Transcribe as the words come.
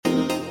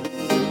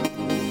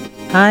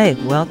Hi,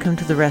 welcome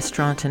to the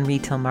Restaurant and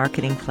Retail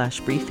Marketing Flash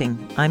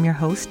Briefing. I'm your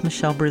host,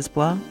 Michelle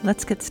Brisbois.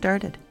 Let's get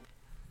started.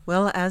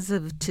 Well, as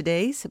of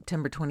today,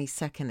 September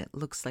 22nd, it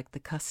looks like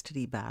the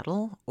custody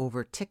battle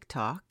over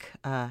TikTok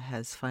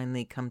has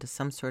finally come to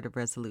some sort of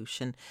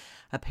resolution.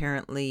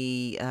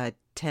 Apparently,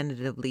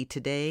 tentatively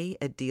today,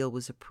 a deal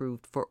was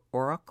approved for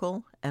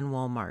Oracle and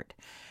Walmart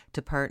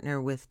to partner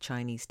with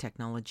Chinese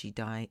technology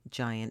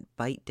giant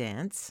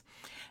ByteDance.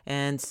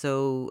 And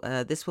so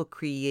this will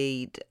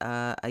create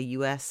a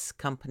U.S.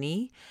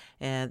 company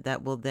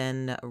that will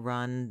then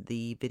run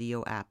the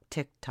video app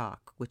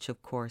TikTok, which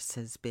of course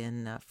has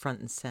been front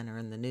and center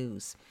in the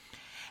news.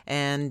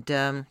 And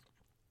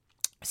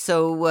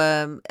So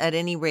at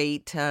any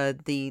rate,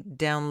 the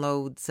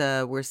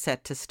downloads were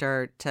set to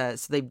start.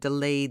 So they've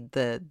delayed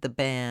the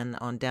ban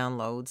on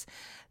downloads.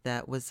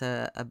 That was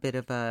a bit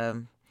of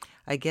a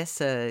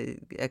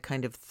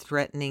kind of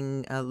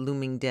threatening,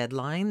 looming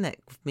deadline that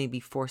maybe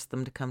forced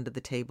them to come to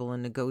the table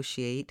and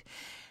negotiate.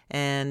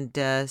 And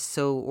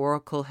so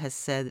Oracle has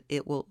said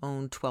it will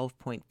own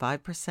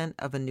 12.5%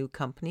 of a new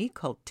company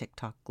called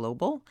TikTok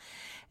Global,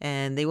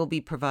 and they will be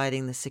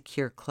providing the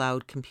secure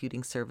cloud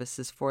computing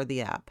services for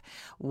the app.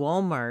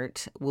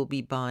 Walmart will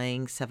be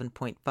buying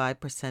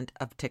 7.5%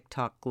 of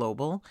TikTok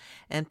Global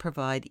and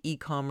provide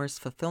e-commerce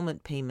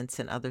fulfillment payments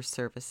and other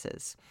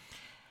services.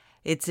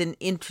 It's an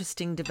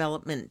interesting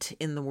development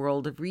in the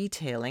world of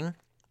retailing.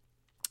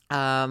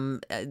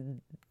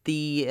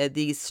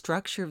 The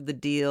structure of the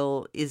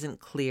deal isn't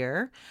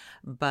clear,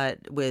 but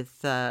with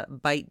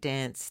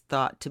ByteDance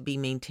thought to be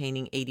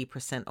maintaining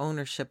 80%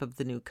 ownership of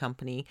the new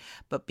company,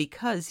 but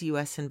because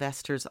U.S.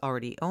 investors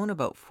already own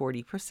about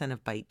 40%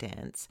 of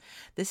ByteDance,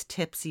 this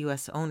tips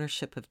U.S.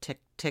 ownership of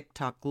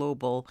TikTok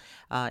Global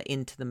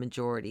into the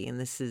majority, and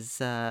this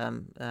is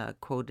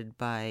quoted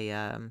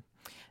by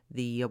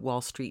the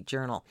Wall Street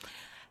Journal.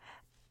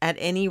 At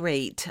any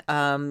rate,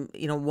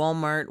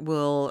 Walmart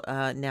will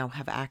now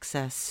have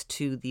access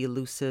to the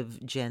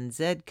elusive Gen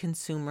Z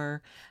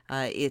consumer.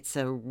 It's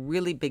a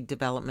really big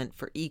development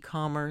for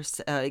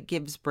e-commerce. It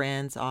gives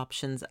brands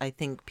options. I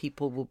think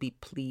people will be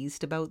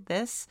pleased about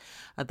this.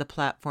 The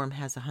platform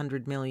has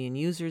 100 million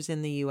users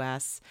in the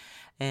U.S.,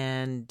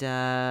 and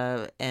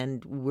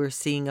we're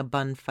seeing a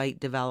bun fight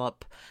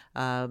develop.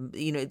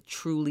 It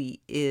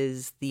truly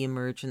is the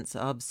emergence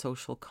of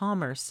social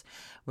commerce,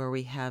 where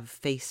we have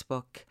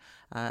Facebook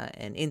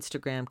and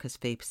Instagram, because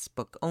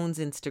Facebook owns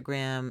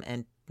Instagram,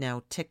 and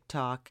now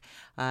TikTok,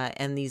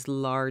 and these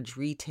large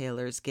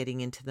retailers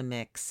getting into the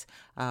mix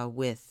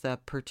with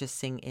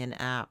purchasing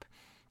in-app.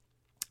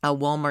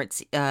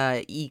 Walmart's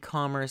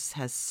e-commerce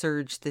has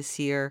surged this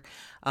year.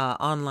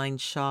 Online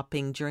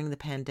shopping during the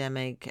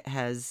pandemic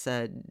has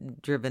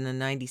driven a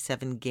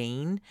 97%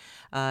 gain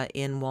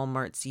in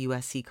Walmart's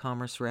U.S.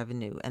 e-commerce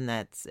revenue, and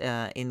that's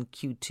in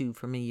Q2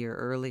 from a year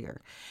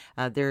earlier.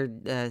 Their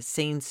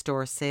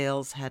same-store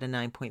sales had a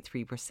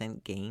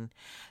 9.3% gain,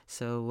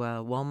 so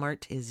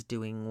Walmart is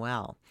doing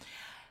well.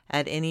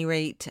 At any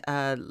rate,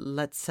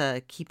 let's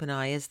keep an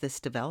eye as this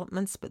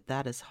develops, but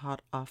that is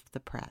hot off the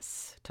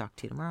press. Talk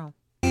to you tomorrow.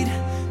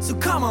 So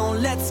come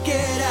on, let's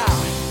get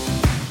out.